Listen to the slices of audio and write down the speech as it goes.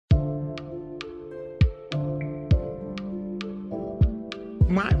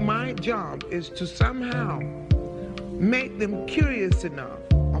My job is to somehow make them curious enough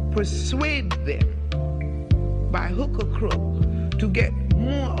or persuade them by hook or crook to get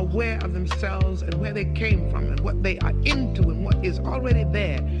more aware of themselves and where they came from and what they are into and what is already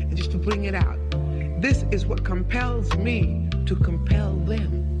there, and just to bring it out. This is what compels me to compel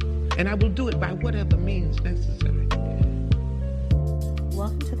them, and I will do it by whatever means necessary.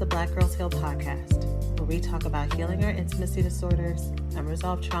 Welcome to the Black Girls Heal podcast, where we talk about healing our intimacy disorders,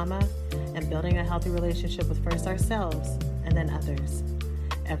 unresolved trauma, and building a healthy relationship with first ourselves and then others.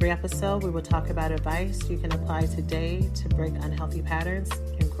 Every episode, we will talk about advice you can apply today to break unhealthy patterns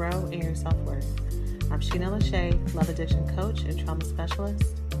and grow in your self-worth. I'm Sheena Lachey, love addiction coach and trauma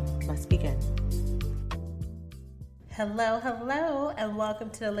specialist. Let's begin. Hello, and welcome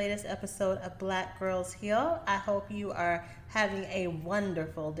to the latest episode of Black Girls Heal. I hope you are having a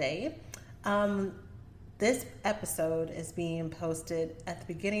wonderful day. This episode is being posted at the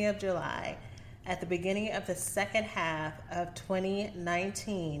beginning of July, at the beginning of the second half of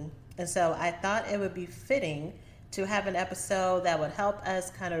 2019. And so I thought it would be fitting to have an episode that would help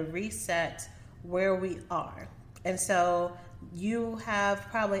us kind of reset where we are. And so you have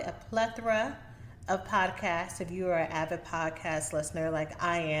probably a plethora of podcasts, if you are an avid podcast listener like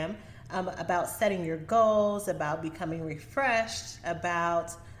I am, about setting your goals, about becoming refreshed,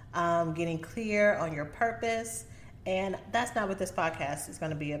 about getting clear on your purpose. And that's not what this podcast is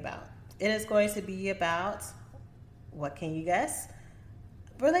going to be about. It is going to be about, what can you guess?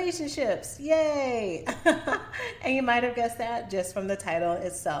 Relationships. Yay! And you might have guessed that just from the title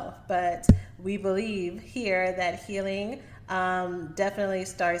itself. But we believe here that healing definitely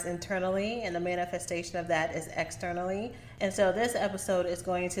starts internally, and the manifestation of that is externally. And so this episode is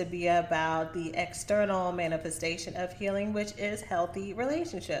going to be about the external manifestation of healing, which is healthy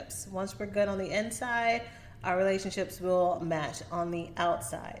relationships. Once we're good on the inside, our relationships will match on the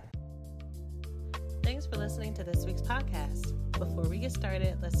outside. Thanks for listening to this week's podcast. Before we get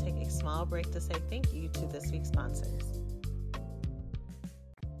started, let's take a small break to say thank you to this week's sponsors.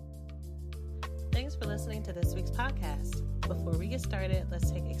 Thanks for listening to this week's podcast. Before we get started,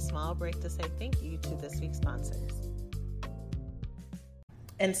 let's take a small break to say thank you to this week's sponsors.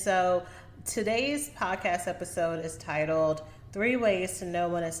 And so today's podcast episode is titled 3 Ways to Know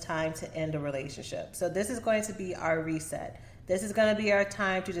When It's Time to End a Relationship. So this is going to be our reset. This is going to be our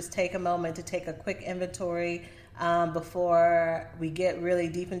time to just take a moment to take a quick inventory before we get really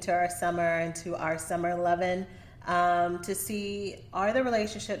deep into our summer, into our summer loving, to see, are the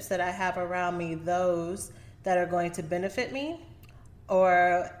relationships that I have around me those that are going to benefit me,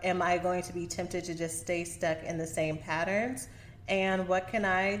 or am I going to be tempted to just stay stuck in the same patterns? And what can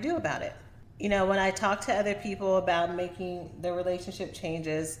I do about it? You know, when I talk to other people about making the relationship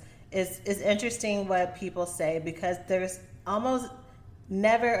changes, it's interesting what people say, because there's almost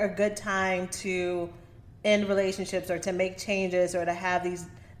never a good time to end relationships or to make changes or to have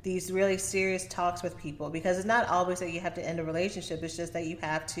these really serious talks with people, because it's not always that you have to end a relationship. It's just that you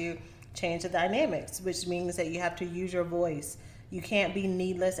have to change the dynamics, which means that you have to use your voice. You can't be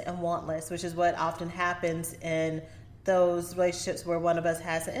needless and wantless, which is what often happens in those relationships where one of us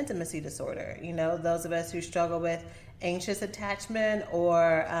has an intimacy disorder. You know, those of us who struggle with anxious attachment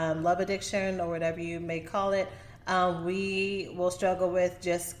or love addiction or whatever you may call it, we will struggle with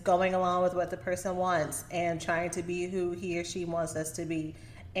just going along with what the person wants and trying to be who he or she wants us to be,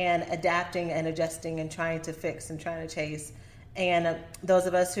 and adapting and adjusting and trying to fix and trying to chase. And those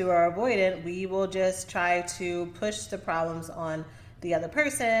of us who are avoidant, we will just try to push the problems on the other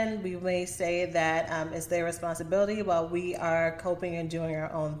person. We may say that it's their responsibility while we are coping and doing our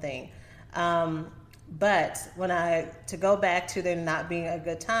own thing. But to go back to there not being a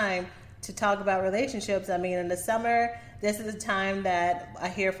good time to talk about relationships, I mean, in the summer, this is a time that I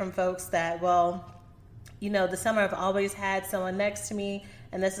hear from folks that, well, you know, the summer I've always had someone next to me,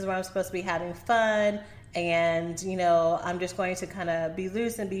 and this is where I'm supposed to be having fun, and, you know, I'm just going to kind of be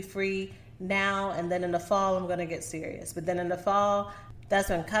loose and be free now, and then in the fall, I'm going to get serious. But then in the fall, that's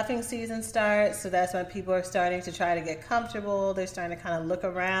when cuffing season starts, so that's when people are starting to try to get comfortable. They're starting to kind of look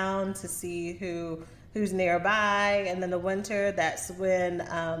around to see who's nearby, and then the winter, that's when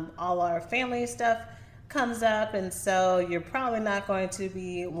all our family stuff comes up, and so you're probably not going to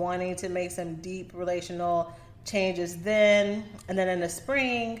be wanting to make some deep relational changes then. And then in the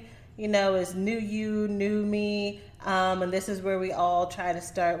spring, you know, is new you, new me, and this is where we all try to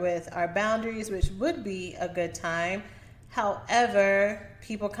start with our boundaries, which would be a good time. However,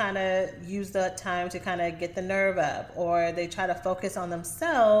 people kind of use that time to kind of get the nerve up, or they try to focus on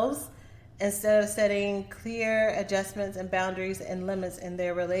themselves instead of setting clear adjustments and boundaries and limits in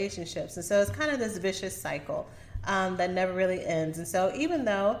their relationships. And so it's kind of this vicious cycle that never really ends. And so even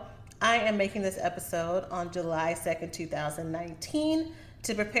though I am making this episode on July 2nd, 2019,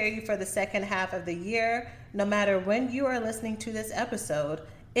 to prepare you for the second half of the year, no matter when you are listening to this episode,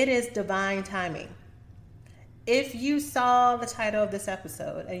 it is divine timing. If you saw the title of this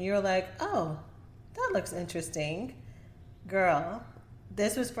episode and you're like, oh, that looks interesting, girl,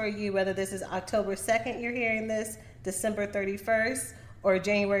 this was for you, whether this is October 2nd you're hearing this, December 31st, or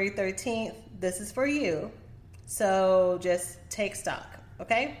January 13th, this is for you. So just take stock,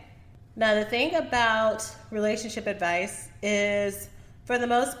 okay? Now, the thing about relationship advice is, for the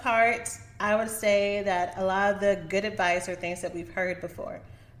most part, I would say that a lot of the good advice are things that we've heard before,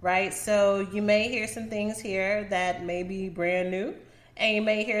 right? So you may hear some things here that may be brand new, and you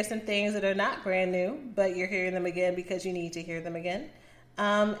may hear some things that are not brand new, but you're hearing them again because you need to hear them again,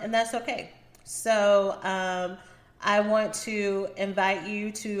 and that's okay. So I want to invite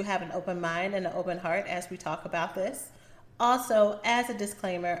you to have an open mind and an open heart as we talk about this. Also, as a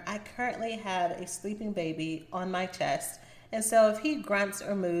disclaimer, I currently have a sleeping baby on my chest. And so if he grunts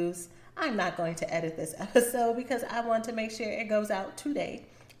or moves, I'm not going to edit this episode because I want to make sure it goes out today.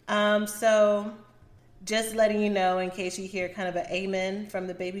 So just letting you know, in case you hear kind of an amen from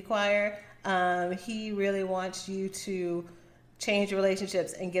the baby choir, he really wants you to change your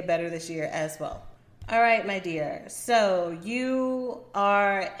relationships and get better this year as well. All right, my dear. So you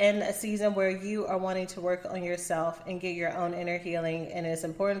are in a season where you are wanting to work on yourself and get your own inner healing. And it's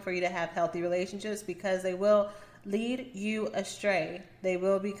important for you to have healthy relationships because they will lead you astray. They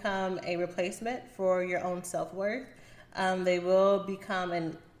will become a replacement for your own self-worth. They will become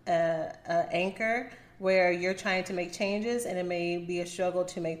an anchor where you're trying to make changes, and it may be a struggle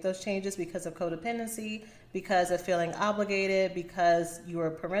to make those changes because of codependency, because of feeling obligated, because you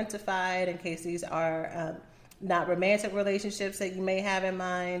are parentified, in case these are not romantic relationships that you may have in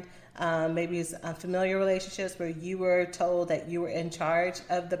mind. Maybe it's familiar relationships where you were told that you were in charge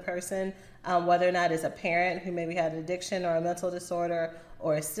of the person, whether or not it's a parent who maybe had an addiction or a mental disorder,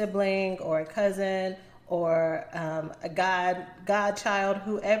 or a sibling or a cousin, or a godchild,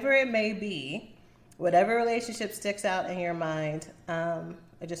 whoever it may be. Whatever relationship sticks out in your mind,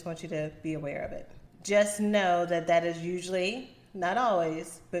 I just want you to be aware of it. Just know that that is usually, not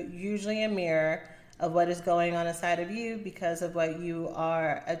always, but usually a mirror of what is going on inside of you because of what you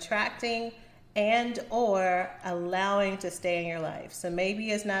are attracting and or allowing to stay in your life. So maybe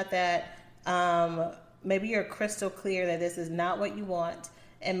it's not that, maybe you're crystal clear that this is not what you want,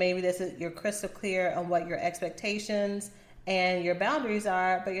 and maybe you're crystal clear on what your expectations and your boundaries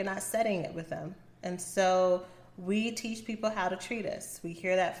are, but you're not setting it with them. And so we teach people how to treat us. We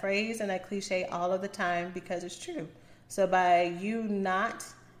hear that phrase and that cliche all of the time because it's true. So by you not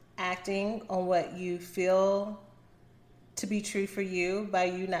acting on what you feel to be true for you, by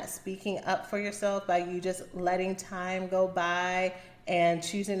you not speaking up for yourself, by you just letting time go by and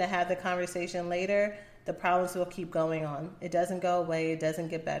choosing to have the conversation later, the problems will keep going on. It doesn't go away. It doesn't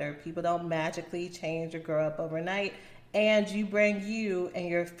get better. People don't magically change or grow up overnight. And you bring you and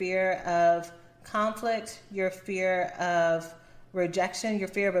your fear of conflict, your fear of rejection, your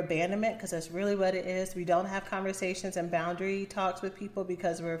fear of abandonment, because that's really what it is. We don't have conversations and boundary talks with people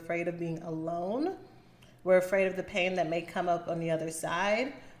because we're afraid of being alone. We're afraid of the pain that may come up on the other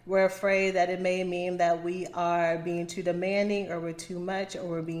side. We're afraid that it may mean that we are being too demanding, or we're too much, or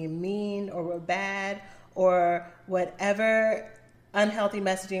we're being mean, or we're bad, or whatever unhealthy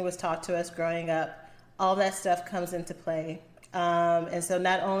messaging was taught to us growing up. All that stuff comes into play. And so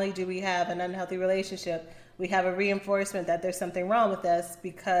not only do we have an unhealthy relationship, we have a reinforcement that there's something wrong with us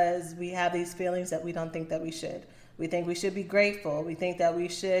because we have these feelings that we don't think that we should. We think we should be grateful. We think that we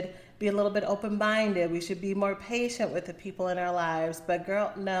should be a little bit open-minded. We should be more patient with the people in our lives. But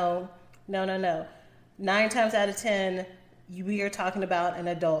girl, no. 9 times out of 10, we are talking about an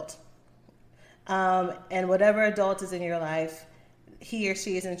adult. And whatever adult is in your life, he or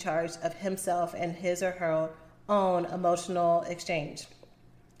she is in charge of himself and his or her own emotional exchange.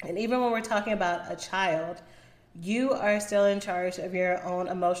 And even when we're talking about a child, you are still in charge of your own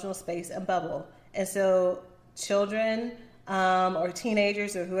emotional space and bubble. And so children or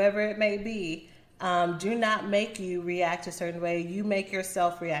teenagers or whoever it may be, do not make you react a certain way. You make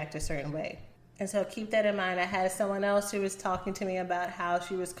yourself react a certain way. And so keep that in mind. I had someone else who was talking to me about how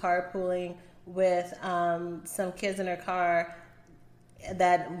she was carpooling with some kids in her car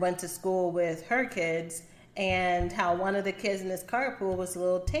that went to school with her kids, and how one of the kids in this carpool was a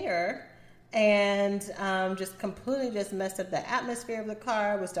little terror and just completely just messed up the atmosphere of the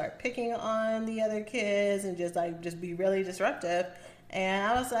car, would start picking on the other kids and just be really disruptive. And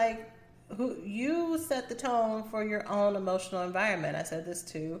I was like, you set the tone for your own emotional environment. I said this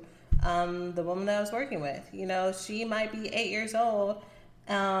to the woman that I was working with. You know, she might be 8 years old,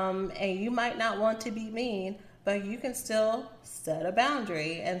 and you might not want to be mean, but you can still set a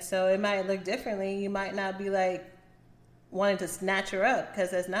boundary. And so it might look differently. You might not be like wanting to snatch her up,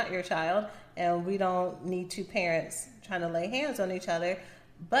 because that's not your child, and we don't need two parents trying to lay hands on each other.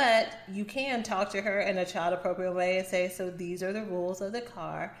 But you can talk to her in a child appropriate way and say, so these are the rules of the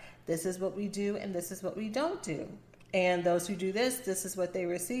car. This is what we do, and this is what we don't do. And those who do this, this is what they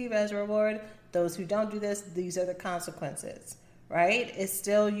receive as a reward. Those who don't do this, these are the consequences, right? It's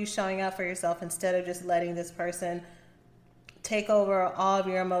still you showing up for yourself instead of just letting this person take over all of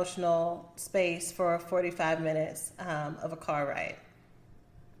your emotional space for 45 minutes of a car ride.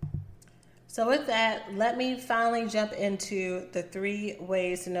 So with that, let me finally jump into the 3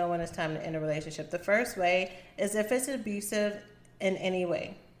 ways to know when it's time to end a relationship. The first way is if it's abusive in any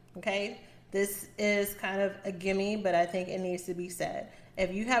way, okay? This is kind of a gimme, but I think it needs to be said.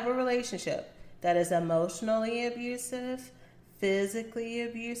 If you have a relationship that is emotionally abusive, physically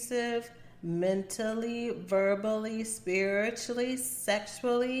abusive, mentally, verbally, spiritually,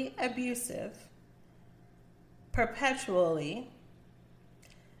 sexually abusive, perpetually,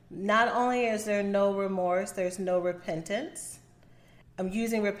 not only is there no remorse, there's no repentance. I'm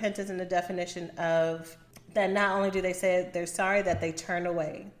using repentance in the definition of that not only do they say they're sorry, that they turn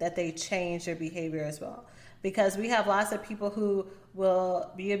away, that they change their behavior as well. Because we have lots of people who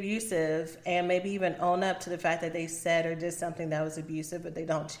will be abusive and maybe even own up to the fact that they said or did something that was abusive, but they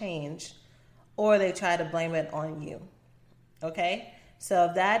don't change, or they try to blame it on you. Okay? So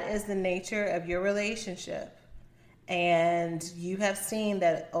if that is the nature of your relationship, and you have seen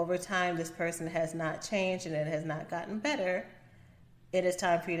that over time this person has not changed and it has not gotten better, it is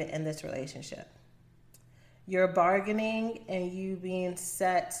time for you to end this relationship. Your bargaining and you being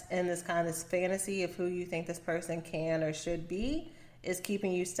set in this kind of fantasy of who you think this person can or should be is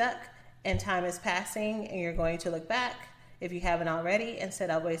keeping you stuck, and time is passing, and you're going to look back, if you haven't already, and said,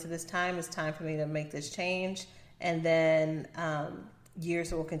 I've wasted this time, it's time for me to make this change, and then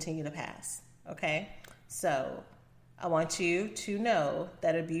years will continue to pass, okay? So I want you to know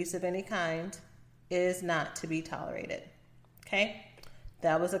that abuse of any kind is not to be tolerated, okay?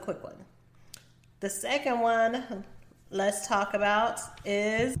 That was a quick one. The second one let's talk about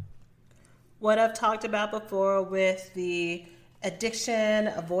is what I've talked about before with the addiction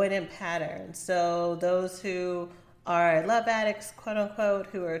avoidant pattern. So those who are love addicts, quote unquote,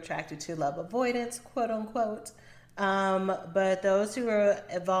 who are attracted to love avoidance, quote unquote, but those who are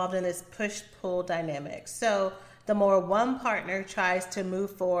involved in this push-pull dynamic. So the more one partner tries to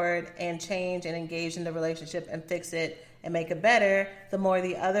move forward and change and engage in the relationship and fix it and make it better, the more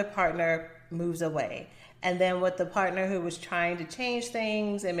the other partner moves away. And then with the partner who was trying to change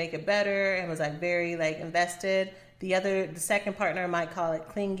things and make it better and was like very like invested, the second partner might call it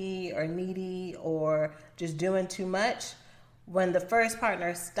clingy or needy or just doing too much. When the first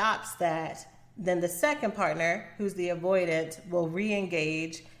partner stops that, then the second partner, who's the avoidant, will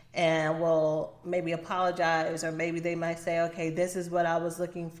re-engage and will maybe apologize, or maybe they might say, okay, this is what I was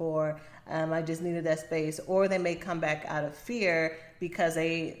looking for. I just needed that space. Or they may come back out of fear because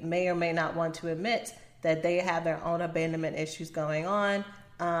they may or may not want to admit that they have their own abandonment issues going on,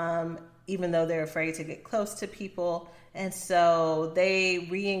 even though they're afraid to get close to people. And so they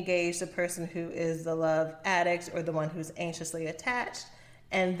re-engage the person who is the love addict or the one who's anxiously attached.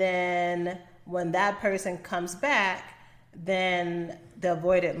 And then when that person comes back, then the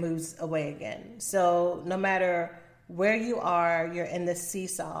avoidant moves away again. So no matter where you are, you're in this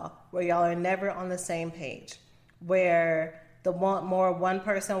seesaw where y'all are never on the same page, where the more one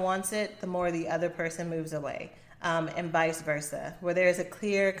person wants it, the more the other person moves away, and vice versa, where there's a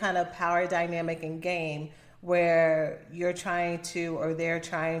clear kind of power dynamic in game where you're trying to, or they're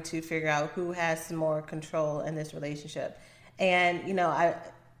trying to figure out who has some more control in this relationship. And, you know, I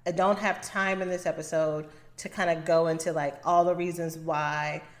don't have time in this episode to kind of go into like all the reasons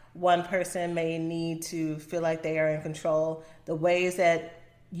why one person may need to feel like they are in control, the ways that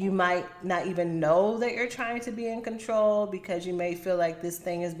you might not even know that you're trying to be in control because you may feel like this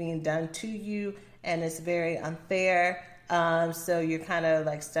thing is being done to you and it's very unfair. So you're kind of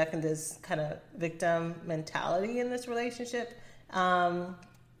like stuck in this kind of victim mentality in this relationship, kind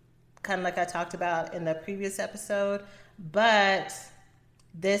of like I talked about in the previous episode. But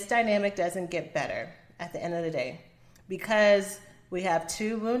this dynamic doesn't get better at the end of the day, because we have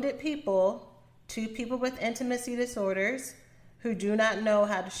two wounded people, two people with intimacy disorders who do not know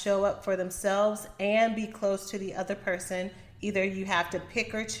how to show up for themselves and be close to the other person. Either you have to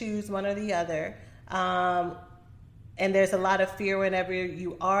pick or choose one or the other. And there's a lot of fear whenever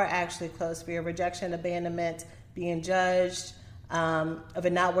you are actually close, fear of rejection, abandonment, being judged, of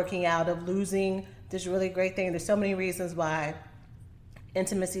it not working out, of losing this really great thing. There's so many reasons why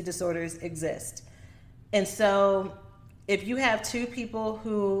intimacy disorders exist. And so if you have two people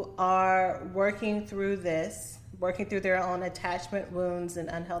who are working through this, working through their own attachment wounds and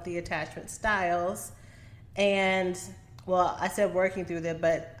unhealthy attachment styles, and, well, I said working through them,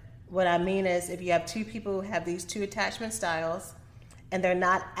 but what I mean is if you have two people who have these two attachment styles and they're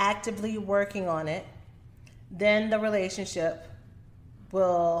not actively working on it, then the relationship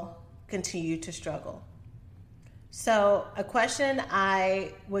will continue to struggle. So a question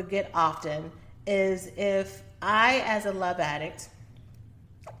I would get often is, if I, as a love addict,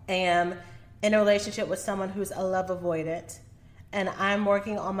 am in a relationship with someone who's a love avoidant and I'm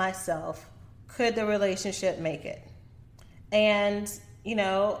working on myself, could the relationship make it? And, you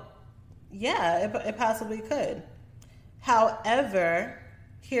know, yeah, it possibly could. However,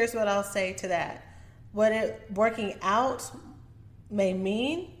 here's what I'll say to that. What it working out may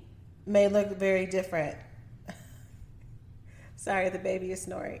mean may look very different. Sorry, the baby is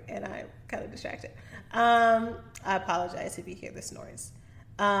snoring and I'm kind of distracted. I apologize if you hear the snores.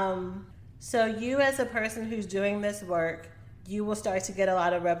 So you, as a person who's doing this work, you will start to get a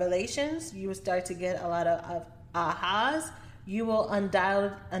lot of revelations. You will start to get a lot of ahas. You will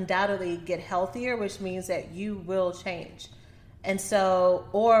undoubtedly get healthier, which means that you will change. And so,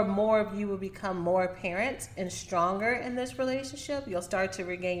 or more of you will become more apparent and stronger in this relationship. You'll start to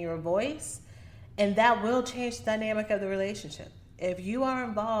regain your voice, and that will change the dynamic of the relationship. If you are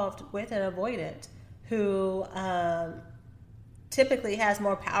involved with an avoidant who typically has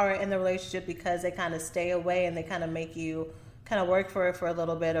more power in the relationship because they kind of stay away and they kind of make you kind of work for it for a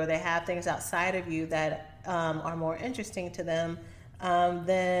little bit, or they have things outside of you that are more interesting to them,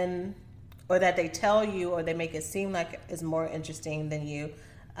 then, or that they tell you or they make it seem like is more interesting than you,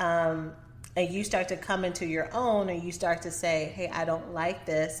 and you start to come into your own and you start to say, hey, I don't like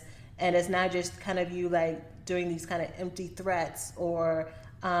this, and it's not just kind of you like doing these kind of empty threats or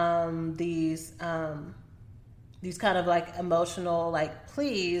these kind of like emotional like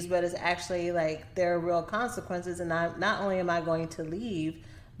pleas, but it's actually like there are real consequences, and not only am I going to leave,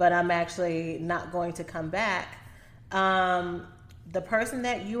 but I'm actually not going to come back. The person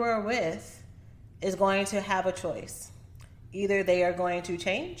that you are with is going to have a choice. Either they are going to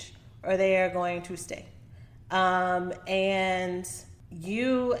change or they are going to stay. And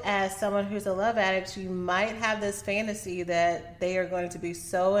you, as someone who's a love addict, you might have this fantasy that they are going to be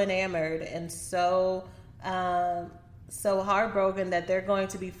so enamored and so heartbroken that they're going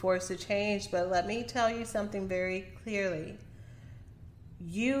to be forced to change. But let me tell you something very clearly.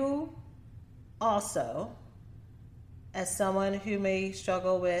 You also, as someone who may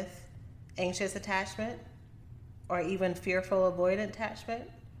struggle with anxious attachment or even fearful avoidant attachment,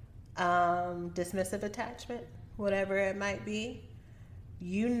 dismissive attachment, whatever it might be,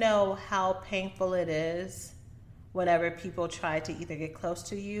 you know how painful it is whenever people try to either get close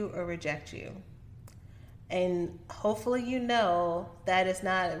to you or reject you. And hopefully you know that it's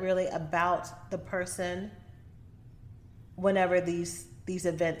not really about the person whenever these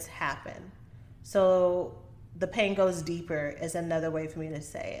events happen. So the pain goes deeper is another way for me to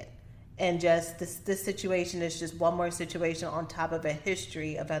say it. And just this situation is just one more situation on top of a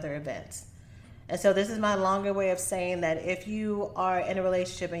history of other events. And so this is my longer way of saying that if you are in a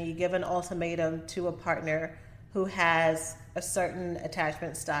relationship and you give an ultimatum to a partner who has a certain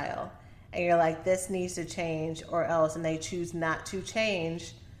attachment style, and you're like, this needs to change or else, and they choose not to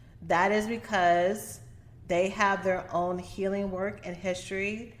change, that is because they have their own healing work and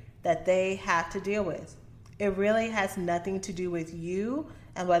history that they have to deal with. It really has nothing to do with you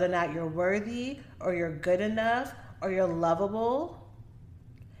and whether or not you're worthy or you're good enough or you're lovable.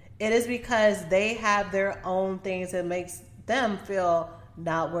 It is because they have their own things that makes them feel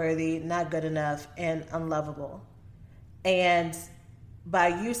not worthy, not good enough, and unlovable. And by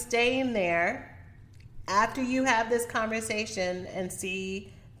you staying there, after you have this conversation and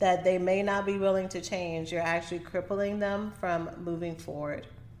see that they may not be willing to change, you're actually crippling them from moving forward.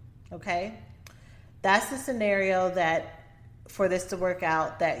 Okay? That's the scenario that for this to work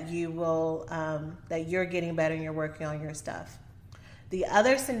out, that you will, that you're getting better and you're working on your stuff. The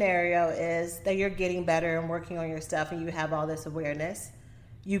other scenario is that you're getting better and working on your stuff and you have all this awareness.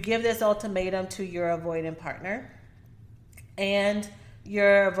 You give this ultimatum to your avoidant partner, and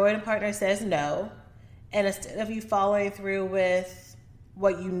your avoidant partner says no. And instead of you following through with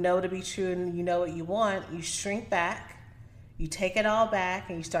what you know to be true and you know what you want, you shrink back, you take it all back,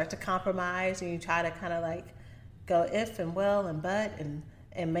 and you start to compromise, and you try to kind of like go if and well and but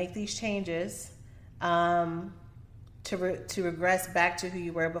and make these changes to regress back to who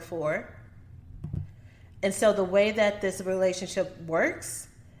you were before. And so the way that this relationship works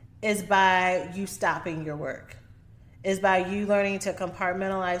is by you stopping your work, is by you learning to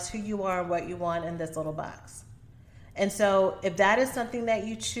compartmentalize who you are and what you want in this little box. And so if that is something that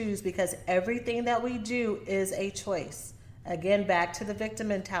you choose, because everything that we do is a choice, again, back to the victim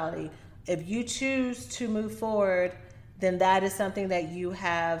mentality, if you choose to move forward, then that is something that you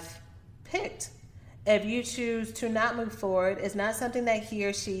have picked. If you choose to not move forward, it's not something that he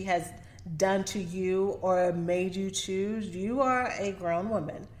or she has done to you or made you choose. You are a grown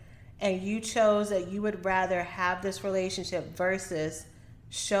woman and you chose that you would rather have this relationship versus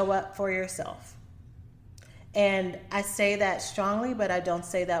show up for yourself. And I say that strongly, but I don't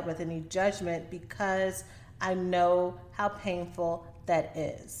say that with any judgment because I know how painful that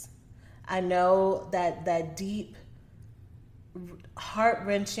is. I know that deep,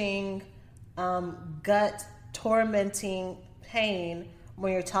 heart-wrenching, gut tormenting pain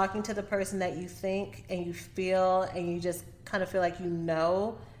when you're talking to the person that you think and you feel and you just kind of feel like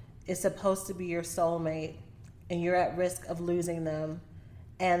is supposed to be your soulmate and you're at risk of losing them.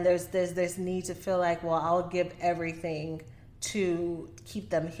 And there's this need to feel like, well, I'll give everything to keep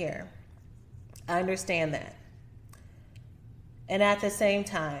them here. I understand that. And at the same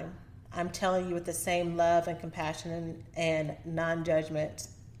time, I'm telling you with the same love and compassion and non-judgment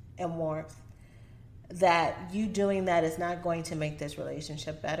and warmth that you doing that is not going to make this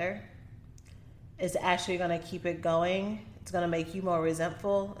relationship better. It's actually going to keep it going. It's going to make you more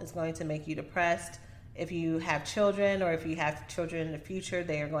resentful. It's going to make you depressed. If you have children or if you have children in the future,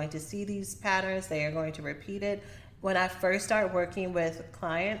 they are going to see these patterns. They are going to repeat it. When I first start working with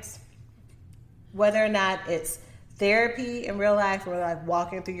clients, whether or not it's therapy in real life, we're like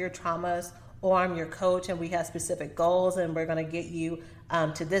walking through your traumas, or I'm your coach and we have specific goals and we're going to get you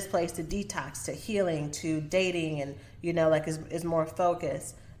to this place, to detox, to healing, to dating, and is more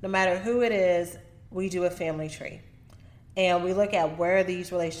focused. No matter who it is, we do a family tree and we look at where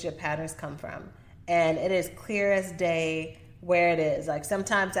these relationship patterns come from. And it is clear as day where it is. Like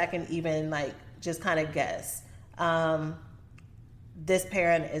sometimes I can even just kind of guess. This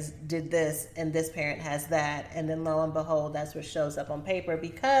parent did this and this parent has that. And then lo and behold, that's what shows up on paper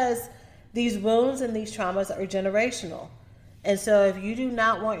because these wounds and these traumas are generational. And so if you do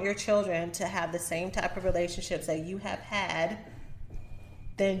not want your children to have the same type of relationships that you have had,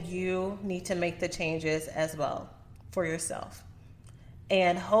 then you need to make the changes as well for yourself.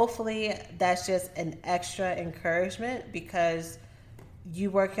 And hopefully that's just an extra encouragement because you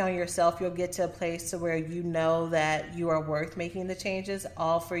working on yourself, you'll get to a place to where you know that you are worth making the changes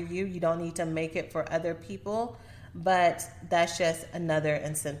all for you. You don't need to make it for other people, but that's just another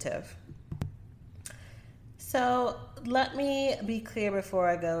incentive. So let me be clear before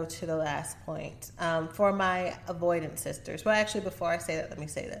I go to the last point. For my avoidant sisters, well, actually, before I say that, let me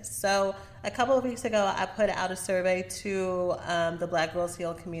say this. So a couple of weeks ago, I put out a survey to the Black Girls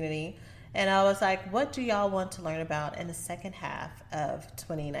Heal community, and I was like, what do y'all want to learn about in the second half of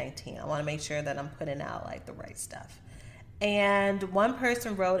 2019? I want to make sure that I'm putting out the right stuff. And one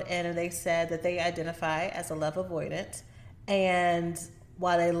person wrote in and they said that they identify as a love avoidant, and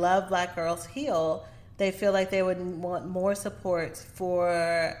while they love Black Girls Heal, they feel like they would want more support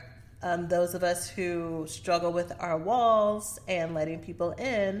for those of us who struggle with our walls and letting people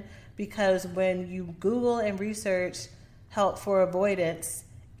in, because when you Google and research help for avoidance,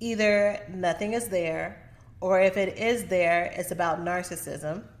 either nothing is there, or if it is there, it's about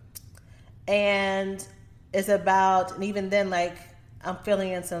narcissism. And it's about, and even then, I'm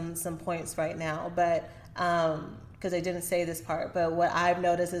filling in some points right now, but because they didn't say this part, but what I've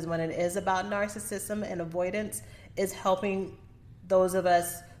noticed is when it is about narcissism and avoidance, is helping those of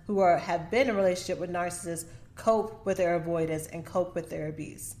us who have been in a relationship with narcissists cope with their avoidance and cope with their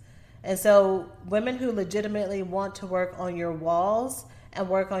abuse. And so women who legitimately want to work on your walls and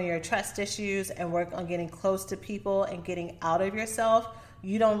work on your trust issues and work on getting close to people and getting out of yourself,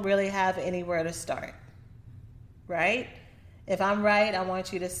 you don't really have anywhere to start, right? If I'm right, I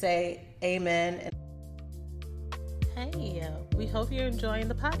want you to say amen. Hey, we hope you're enjoying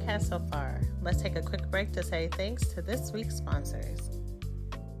the podcast so far. Let's take a quick break to say thanks to this week's sponsors.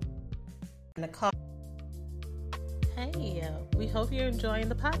 Hey, we hope you're enjoying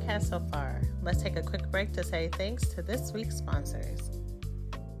the podcast so far. Let's take a quick break to say thanks to this week's sponsors.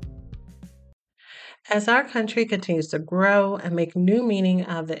 As our country continues to grow and make new meaning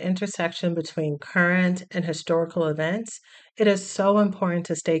out of the intersection between current and historical events, it is so important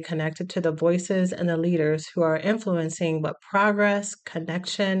to stay connected to the voices and the leaders who are influencing what progress,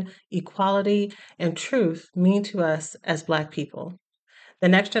 connection, equality, and truth mean to us as Black people. The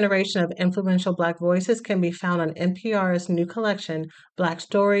next generation of influential Black voices can be found on NPR's new collection, Black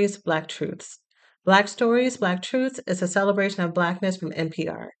Stories, Black Truths. Black Stories, Black Truths is a celebration of Blackness from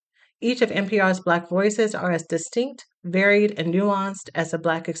NPR. Each of NPR's Black voices are as distinct, varied, and nuanced as the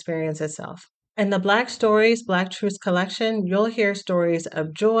Black experience itself. In the Black Stories, Black Truths collection, you'll hear stories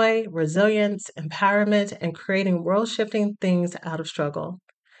of joy, resilience, empowerment, and creating world-shifting things out of struggle.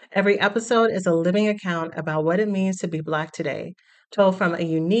 Every episode is a living account about what it means to be Black today, told from a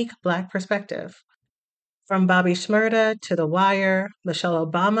unique Black perspective. From Bobby Shmurda to The Wire, Michelle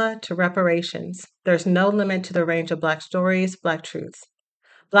Obama to reparations, there's no limit to the range of Black stories, Black truths.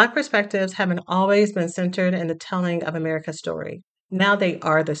 Black perspectives haven't always been centered in the telling of America's story. Now they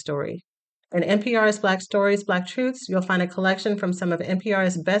are the story. In NPR's Black Stories, Black Truths, you'll find a collection from some of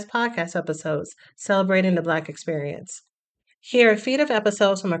NPR's best podcast episodes celebrating the Black experience. Hear a feed of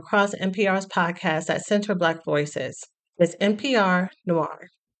episodes from across NPR's podcasts that center Black voices. It's NPR Noir.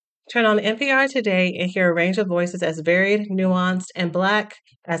 Turn on NPR today and hear a range of voices as varied, nuanced, and Black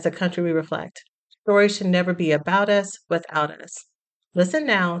as the country we reflect. Stories should never be about us, without us. Listen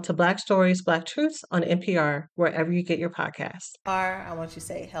now to Black Stories, Black Truths on NPR, wherever you get your podcasts. I want you to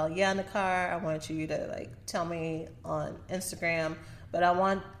say hell yeah in the car. I want you to tell me on Instagram, but I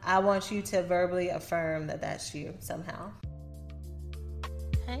want you to verbally affirm that that's you somehow.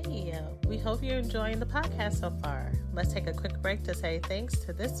 Hey, we hope you're enjoying the podcast so far. Let's take a quick break to say thanks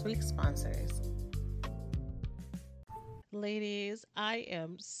to this week's sponsors. Ladies, I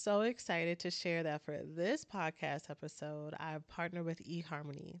am so excited to share that for this podcast episode, I've partnered with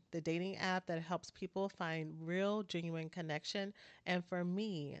eHarmony, the dating app that helps people find real, genuine connection. And for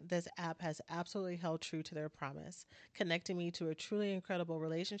me, this app has absolutely held true to their promise, connecting me to a truly incredible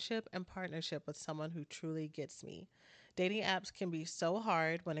relationship and partnership with someone who truly gets me. Dating apps can be so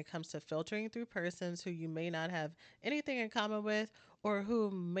hard when it comes to filtering through persons who you may not have anything in common with or who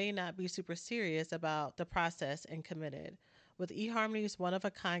may not be super serious about the process and committed. With eHarmony's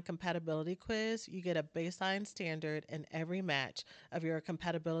one-of-a-kind compatibility quiz, you get a baseline standard in every match of your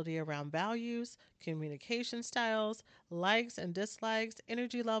compatibility around values, communication styles, likes and dislikes,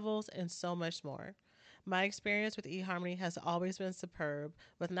 energy levels, and so much more. My experience with eHarmony has always been superb,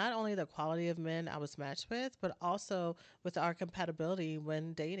 with not only the quality of men I was matched with, but also with our compatibility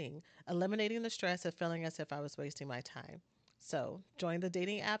when dating, eliminating the stress of feeling as if I was wasting my time. So, join the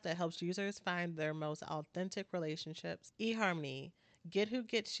dating app that helps users find their most authentic relationships. eHarmony, get who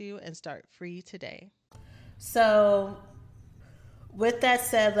gets you and start free today. So, with that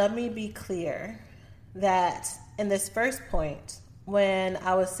said, let me be clear that in this first point, when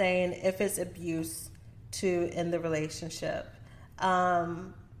I was saying if it's abuse to end the relationship, I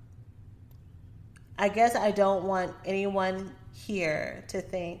guess I don't want anyone here to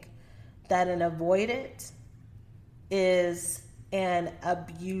think that an avoidant is an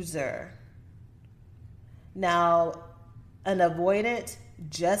abuser. Now, an avoidant,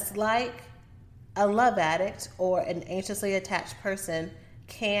 just like a love addict or an anxiously attached person,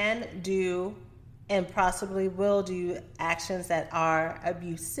 can do and possibly will do actions that are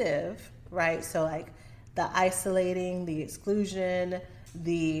abusive, right? So the isolating, the exclusion,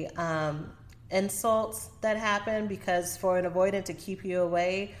 the insults that happen, because for an avoidant to keep you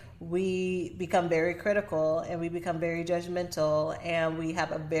away, we become very critical and we become very judgmental and we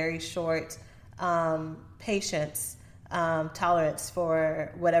have a very short patience, tolerance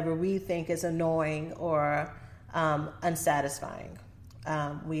for whatever we think is annoying or unsatisfying.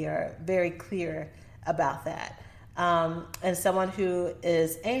 We are very clear about that. And someone who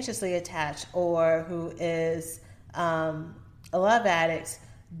is anxiously attached or who is a love addict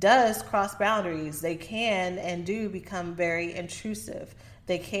does cross boundaries. They can and do become very intrusive.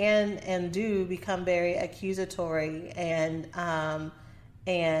 They can and do become very accusatory and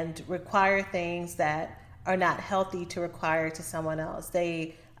require things that are not healthy to require to someone else.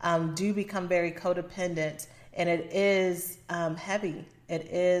 They do become very codependent, and it is heavy. It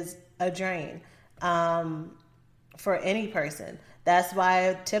is a drain for any person. That's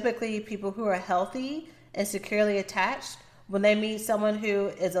why typically people who are healthy and securely attached, when they meet someone who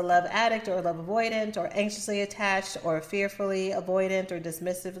is a love addict or a love avoidant or anxiously attached or fearfully avoidant or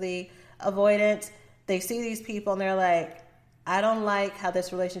dismissively avoidant, they see these people and they're like, I don't like how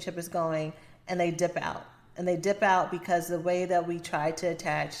this relationship is going, and they dip out. And they dip out because the way that we try to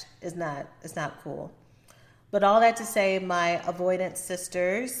attach is not cool. But all that to say, my avoidant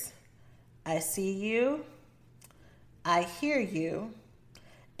sisters, I see you, I hear you.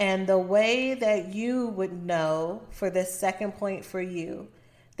 And the way that you would know for this second point for you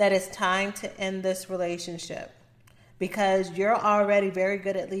that it's time to end this relationship, because you're already very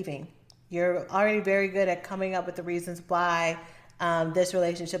good at leaving. You're already very good at coming up with the reasons why this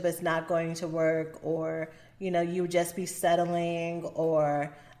relationship is not going to work, or you would just be settling,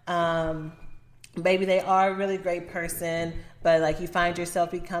 or maybe they are a really great person, but like you find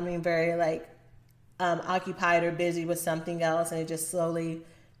yourself becoming very like occupied or busy with something else, and it just slowly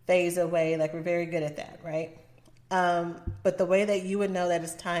fades away. Like we're very good at that, right? But the way that you would know that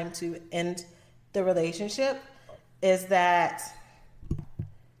it's time to end the relationship is that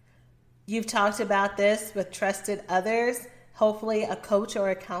you've talked about this with trusted others, hopefully a coach or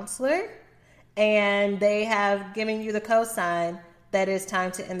a counselor, and they have given you the cosign that it's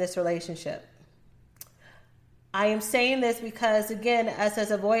time to end this relationship. I am saying this because, again, us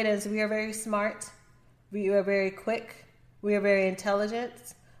as avoidants, we are very smart. We are very quick. We are very intelligent.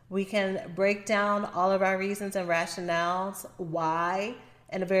 We can break down all of our reasons and rationales why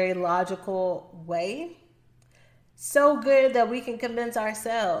in a very logical way. So good that we can convince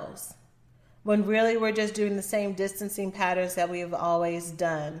ourselves when really we're just doing the same distancing patterns that we have always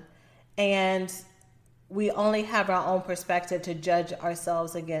done. And we only have our own perspective to judge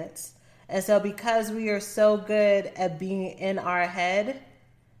ourselves against. And so because we are so good at being in our head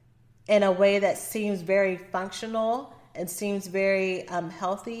in a way that seems very functional and seems very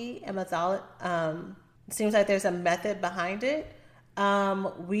healthy and seems like there's a method behind it,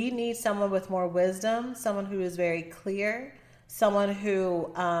 we need someone with more wisdom, someone who is very clear, someone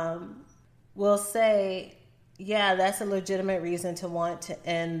who will say, yeah, that's a legitimate reason to want to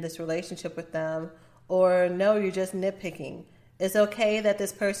end this relationship with them, or no, you're just nitpicking. It's okay that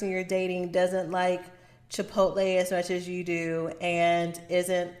this person you're dating doesn't like Chipotle as much as you do and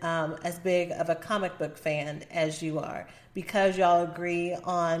isn't as big of a comic book fan as you are, because y'all agree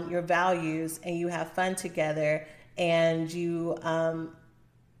on your values and you have fun together and you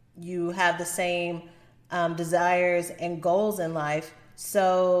have the same desires and goals in life.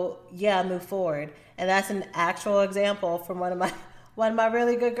 So yeah, move forward. And that's an actual example from one of my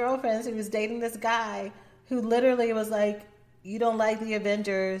really good girlfriends who was dating this guy who literally was like, you don't like the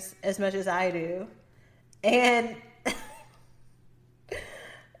Avengers as much as I do. And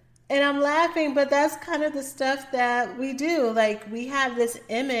I'm laughing, but that's kind of the stuff that we do. Like, we have this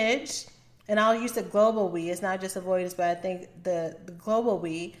image, and I'll use the global we. It's not just avoidance, but I think the global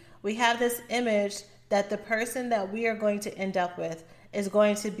we have this image that the person that we are going to end up with is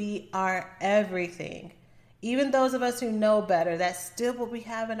going to be our everything. Even those of us who know better, that's still what we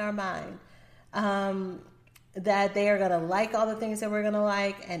have in our mind. That they are going to like all the things that we're going to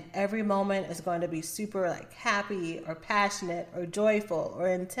like, and every moment is going to be super like happy or passionate or joyful or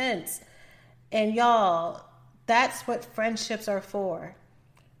intense. And y'all, that's what friendships are for.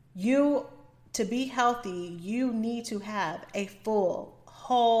 To be healthy, you need to have a full,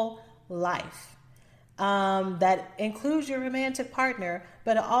 whole life. That includes your romantic partner,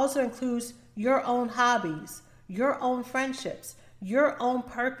 but it also includes your own hobbies, your own friendships, your own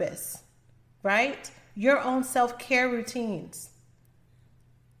purpose, right? Your own self-care routines.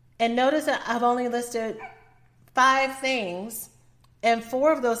 And notice that I've only listed 5 things, and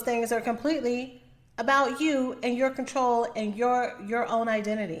 4 of those things are completely about you and your control and your own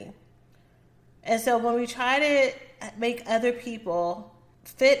identity. And so when we try to make other people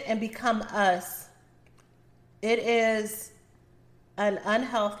fit and become us, it is an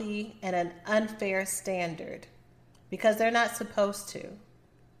unhealthy and an unfair standard, because they're not supposed to,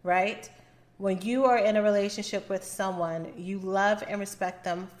 right? When you are in a relationship with someone, you love and respect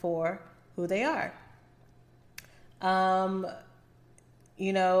them for who they are.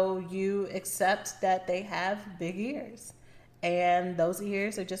 You accept that they have big ears, and those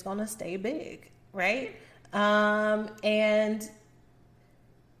ears are just going to stay big, right? And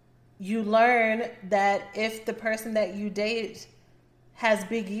you learn that if the person that you date has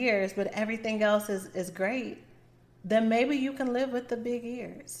big ears, but everything else is great, then maybe you can live with the big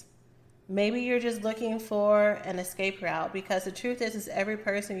ears. Maybe you're just looking for an escape route, because the truth is every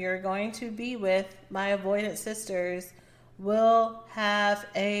person you're going to be with, my avoidant sisters, will have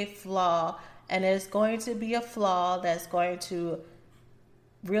a flaw. And it's going to be a flaw that's going to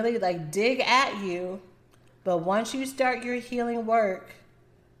really like dig at you. But once you start your healing work,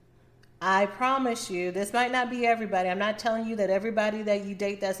 I promise you, this might not be everybody. I'm not telling you that everybody that you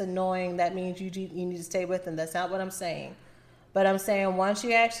date that's annoying, that means you need to stay with them. That's not what I'm saying. But I'm saying once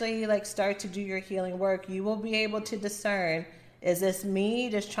you actually like start to do your healing work, you will be able to discern, is this me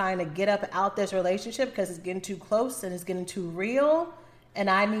just trying to get up out this relationship because it's getting too close and it's getting too real, and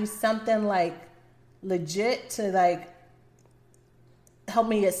I need something like legit to like help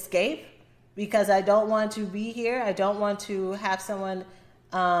me escape because I don't want to be here. I don't want to have someone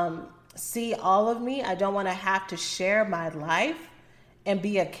see all of me. I don't want to have to share my life and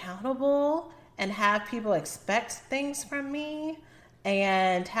be accountable and have people expect things from me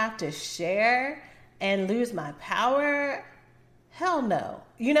and have to share and lose my power. Hell no.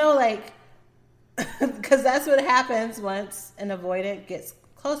 because that's what happens once an avoidant gets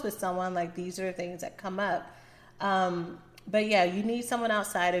close with someone. Like, these are things that come up. But yeah, you need someone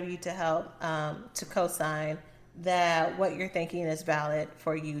outside of you to help, to co-sign that what you're thinking is valid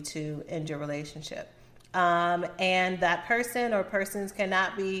for you to end your relationship. And that person or persons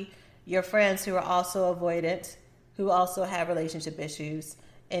cannot be your friends who are also avoidant, who also have relationship issues.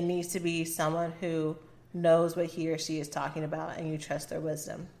 It needs to be someone who knows what he or she is talking about and you trust their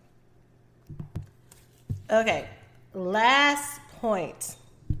wisdom. Okay, last point.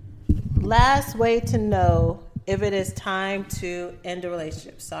 Last way to know if it is time to end a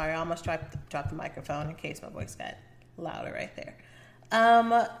relationship. Sorry, I almost dropped the microphone in case my voice got louder right there.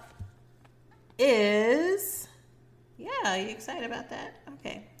 Are you excited about that?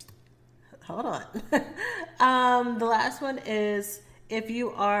 Okay, hold on. The last one is if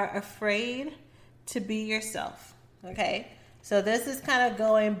you are afraid to be yourself. Okay, so this is kind of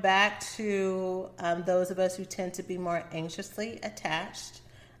going back to those of us who tend to be more anxiously attached.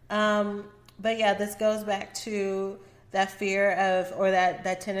 But yeah, this goes back to that fear of, or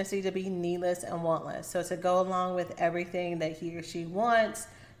that tendency to be needless and wantless. So to go along with everything that he or she wants,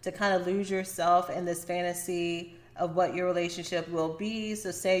 to kind of lose yourself in this fantasy of what your relationship will be.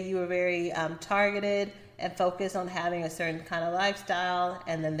 So say you were very targeted and focused on having a certain kind of lifestyle,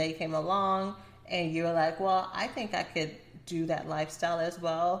 and then they came along and you were like, well, I think I could do that lifestyle as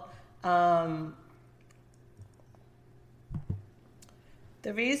well.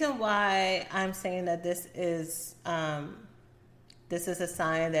 The reason why I'm saying that this is a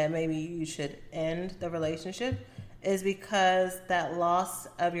sign that maybe you should end the relationship is because that loss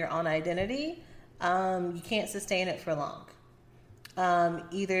of your own identity, you can't sustain it for long.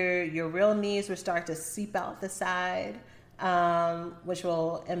 Either your real needs will start to seep out the side, which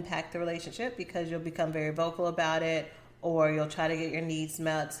will impact the relationship because you'll become very vocal about it, or you'll try to get your needs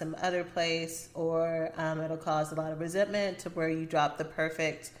met some other place, or it'll cause a lot of resentment to where you drop the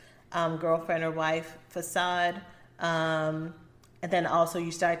perfect girlfriend or wife facade. And then also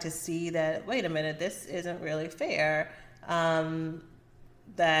you start to see that, wait a minute, this isn't really fair,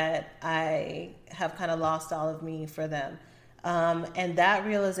 that I have kind of lost all of me for them. And that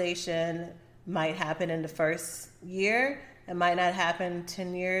realization might happen in the first year. It might not happen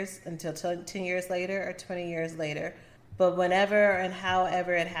 10 years until 10 years later or 20 years later. But whenever and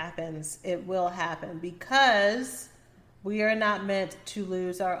however it happens, it will happen because we are not meant to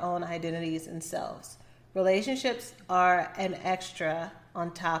lose our own identities and selves. Relationships are an extra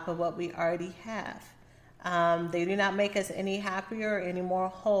on top of what we already have. They do not make us any happier or any more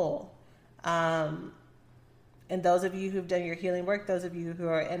whole. And those of you who've done your healing work, those of you who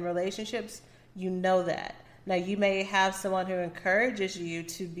are in relationships, you know that. Now, you may have someone who encourages you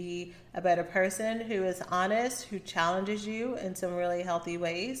to be a better person, who is honest, who challenges you in some really healthy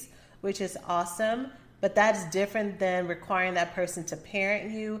ways, which is awesome. But that's different than requiring that person to parent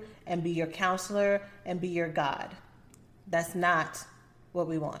you and be your counselor and be your God. That's not what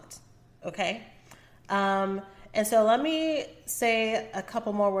we want, okay? And so let me say a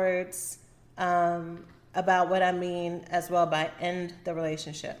couple more words about what I mean as well by end the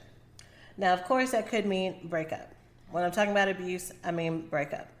relationship. Now, of course, that could mean breakup. When I'm talking about abuse, I mean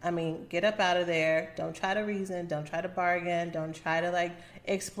breakup. I mean, get up out of there. Don't try to reason. Don't try to bargain. Don't try to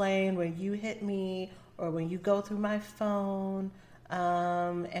explain when you hit me or when you go through my phone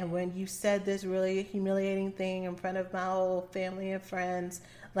and when you said this really humiliating thing in front of my whole family and friends.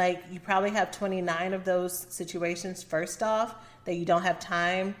 You probably have 29 of those situations, first off, that you don't have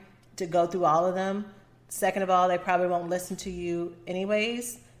time to go through all of them. Second of all, they probably won't listen to you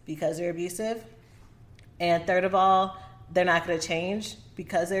anyways because they're abusive. And third of all, they're not going to change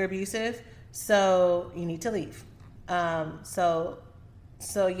because they're abusive. So you need to leave. So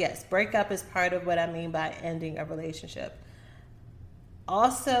yes, breakup is part of what I mean by ending a relationship.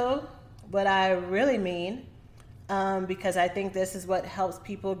 Also, what I really mean, because I think this is what helps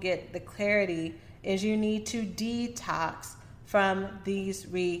people get the clarity, is you need to detox from these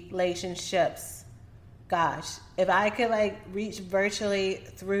relationships. Gosh, if I could reach virtually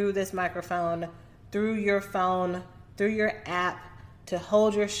through this microphone, through your phone, through your app, to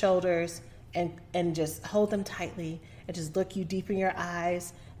hold your shoulders and just hold them tightly and just look you deep in your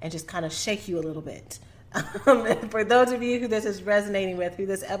eyes and just kind of shake you a little bit. And for those of you who this is resonating with, who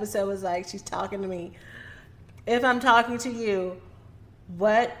this episode was like, she's talking to me. If I'm talking to you,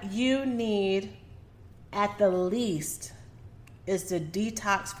 what you need at the least is to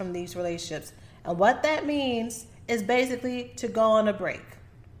detox from these relationships. And what that means is basically to go on a break.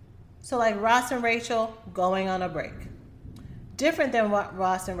 So like Ross and Rachel going on a break. Different than what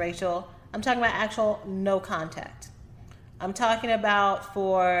Ross and Rachel, I'm talking about actual no contact. I'm talking about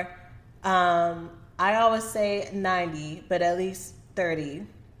for I always say 90, but at least 30,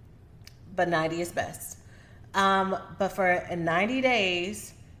 but 90 is best. But for 90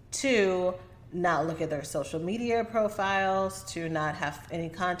 days to not look at their social media profiles, to not have any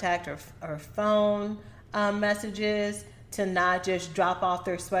contact or phone messages, to not just drop off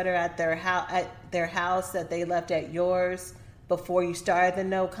their sweater at their house that they left at yours before you started the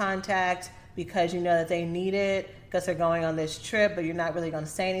no contact because you know that they need it because they're going on this trip, but you're not really going to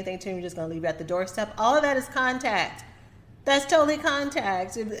say anything to them. You're just going to leave it at the doorstep. All of that is contact. That's totally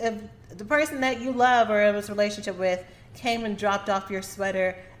contact. If the person that you love or in a relationship with came and dropped off your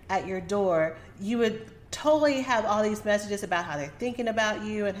sweater at your door, you would totally have all these messages about how they're thinking about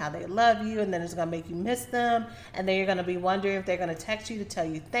you and how they love you, and then it's going to make you miss them, and then you're going to be wondering if they're going to text you to tell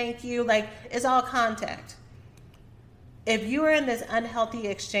you thank you. Like, it's all contact. If you are in this unhealthy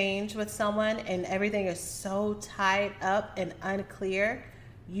exchange with someone and everything is so tied up and unclear,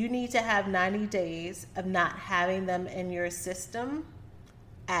 you need to have 90 days of not having them in your system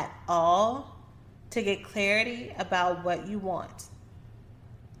at all to get clarity about what you want.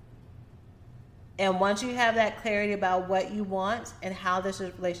 And once you have that clarity about what you want and how this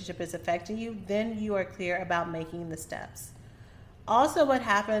relationship is affecting you, then you are clear about making the steps. Also, what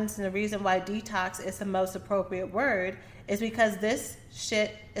happens, and the reason why detox is the most appropriate word, is because this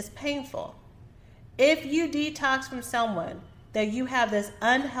shit is painful. If you detox from someone that you have this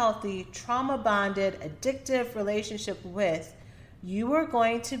unhealthy, trauma-bonded, addictive relationship with, you are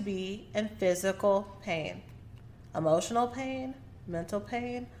going to be in physical pain. Emotional pain, mental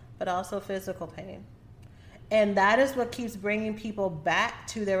pain, but also physical pain. And that is what keeps bringing people back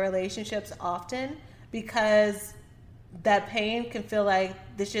to their relationships often, because that pain can feel like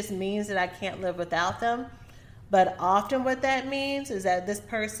this just means that I can't live without them. But often what that means is that this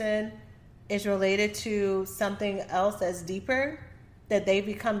person is related to something else that's deeper, that they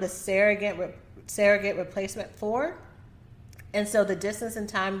become the surrogate replacement for. And so the distance and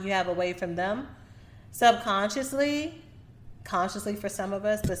time you have away from them, subconsciously, consciously for some of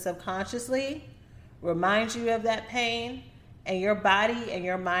us, but subconsciously, reminds you of that pain, and your body and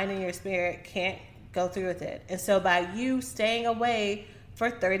your mind and your spirit can't go through with it. And so by you staying away for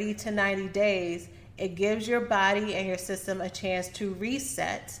 30 to 90 days, it gives your body and your system a chance to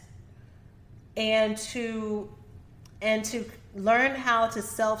reset and to learn how to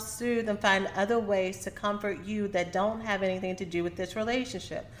self-soothe and find other ways to comfort you that don't have anything to do with this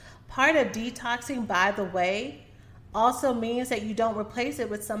relationship. Part of detoxing, by the way, also means that you don't replace it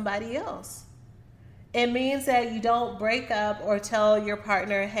with somebody else. It means that you don't break up or tell your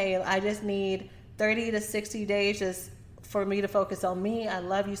partner, hey, I just need 30 to 60 days just for me to focus on me. I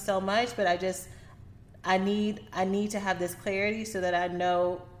love you so much, but I need to have this clarity so that I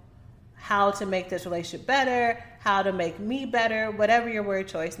know how to make this relationship better, how to make me better, whatever your word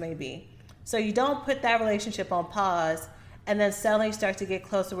choice may be. So you don't put that relationship on pause and then suddenly start to get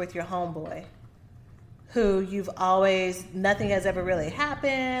closer with your homeboy, who nothing has ever really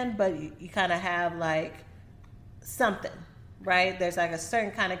happened, but you kind of have like something, right? There's like a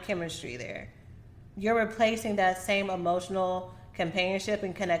certain kind of chemistry there. You're replacing that same emotional companionship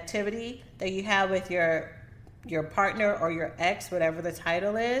and connectivity that you have with your partner or your ex, whatever the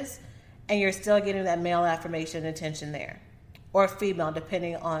title is, and you're still getting that male affirmation and attention there, or female,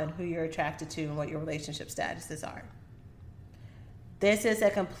 depending on who you're attracted to and what your relationship statuses are. This is a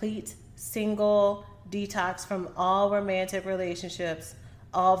complete single detox from all romantic relationships,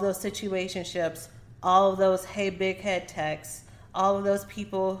 all of those situationships, all of those hey big head texts, all of those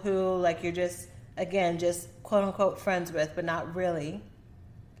people who like you're just quote unquote friends with, but not really.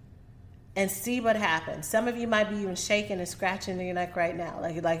 And see what happens. Some of you might be even shaking and scratching your neck right now.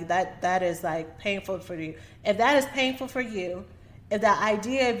 Like that is like painful for you. If that is painful for you, if the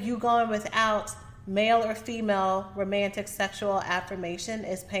idea of you going without male or female romantic sexual affirmation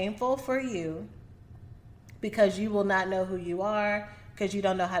is painful for you, because you will not know who you are, because you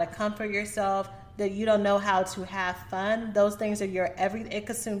don't know how to comfort yourself, that you don't know how to have fun, those things are your everything. It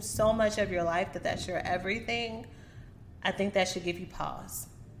consumes so much of your life that's your everything. I think that should give you pause.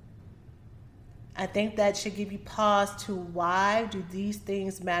 I think that should give you pause to why do these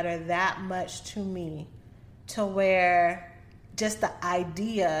things matter that much to me, to where just the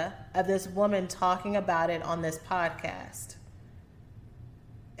idea of this woman talking about it on this podcast,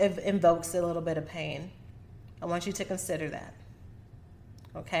 it invokes a little bit of pain. I want you to consider that.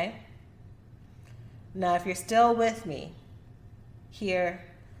 Okay? Now, if you're still with me here,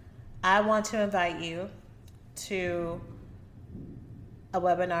 I want to invite you to a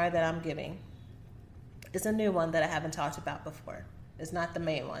webinar that I'm giving. It's a new one that I haven't talked about before. It's not the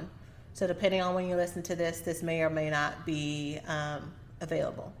main one. So depending on when you listen to this, this may or may not be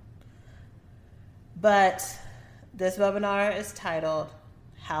available. But this webinar is titled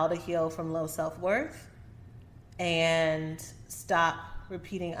How to Heal from Low Self-Worth and Stop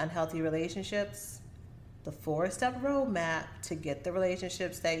Repeating Unhealthy Relationships, the 4-step roadmap to get the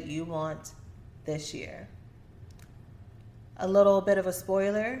relationships that you want this year. A little bit of a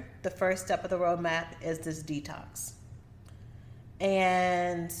spoiler, the first step of the roadmap is this detox.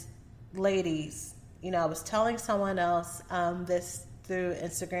 And ladies, I was telling someone else this through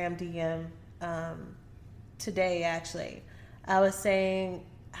Instagram DM today, actually. I was saying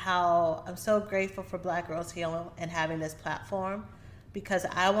how I'm so grateful for Black Girls Heal and having this platform, because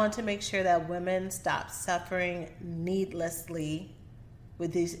I want to make sure that women stop suffering needlessly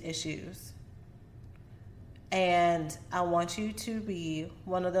with these issues. And I want you to be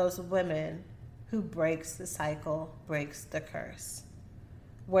one of those women who breaks the cycle, breaks the curse,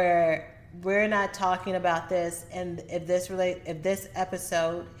 where we're not talking about this. And if this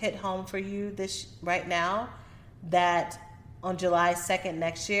episode hit home for you right now, that on July 2nd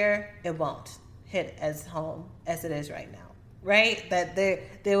next year, it won't hit as home as it is right now, right? That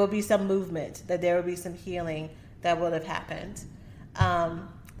there will be some movement, that there will be some healing that will have happened.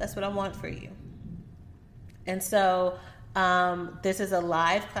 That's what I want for you. And so this is a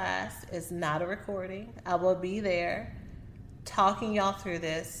live class. It's not a recording. I will be there talking y'all through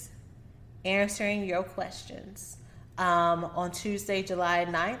this, answering your questions on Tuesday, July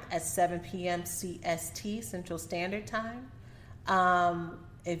 9th at 7 p.m. CST, Central Standard Time.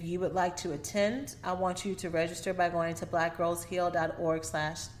 If you would like to attend, I want you to register by going to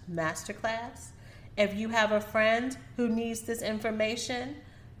blackgirlsheal.org/masterclass. If you have a friend who needs this information,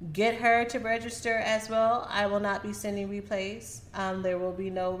 get her to register as well. I will not be sending replays. There will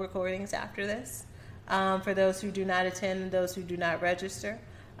be no recordings after this. For those who do not attend and those who do not register.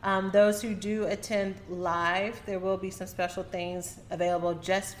 Those who do attend live, there will be some special things available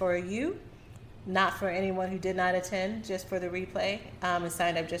just for you, not for anyone who did not attend, just for the replay, and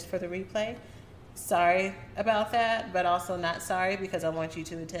signed up just for the replay. Sorry about that, but also not sorry because I want you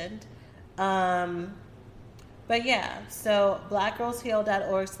to attend. But yeah, so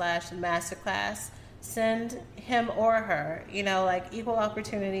blackgirlsheal.org/masterclass. Send him or her, equal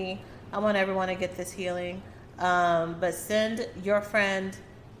opportunity. I want everyone to get this healing. But send your friend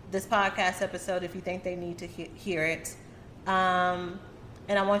this podcast episode if you think they need to hear it. And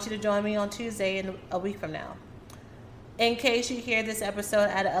I want you to join me on Tuesday in a week from now. In case you hear this episode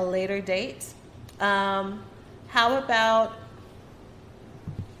at a later date, how about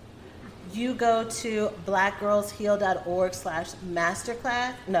you go to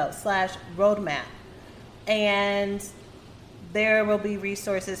blackgirlsheal.org/roadmap, and there will be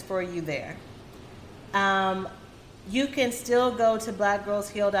resources for you there. You can still go to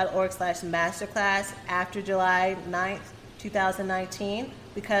blackgirlsheal.org/masterclass after July 9th, 2019,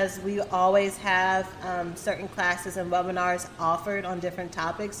 because we always have certain classes and webinars offered on different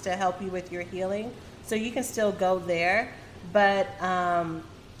topics to help you with your healing. So you can still go there, but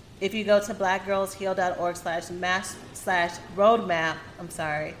if you go to blackgirlsheal.org/roadmap,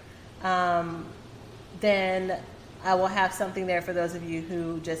 then I will have something there for those of you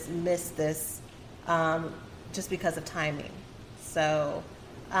who just missed this just because of timing. So,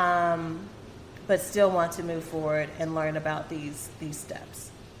 but still want to move forward and learn about these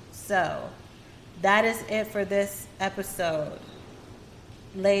steps. So that is it for this episode.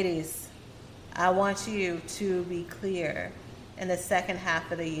 Ladies, I want you to be clear in the second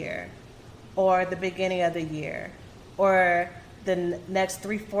half of the year, or the beginning of the year, or the next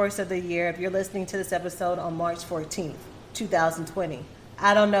 3/4 of the year if you're listening to this episode on March 14th, 2020.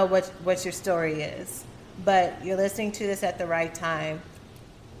 I don't know what your story is, but you're listening to this at the right time.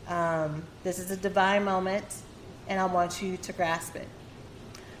 This is a divine moment, and I want you to grasp it.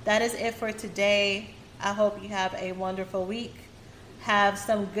 That is it for today. I hope you have a wonderful week. Have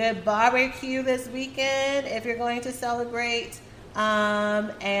some good barbecue this weekend if you're going to celebrate.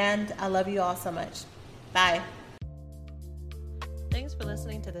 And I love you all so much. Bye. Thanks for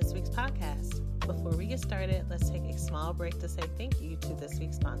listening to this week's podcast. Before we get started, let's take a small break to say thank you to this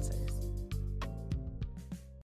week's sponsors.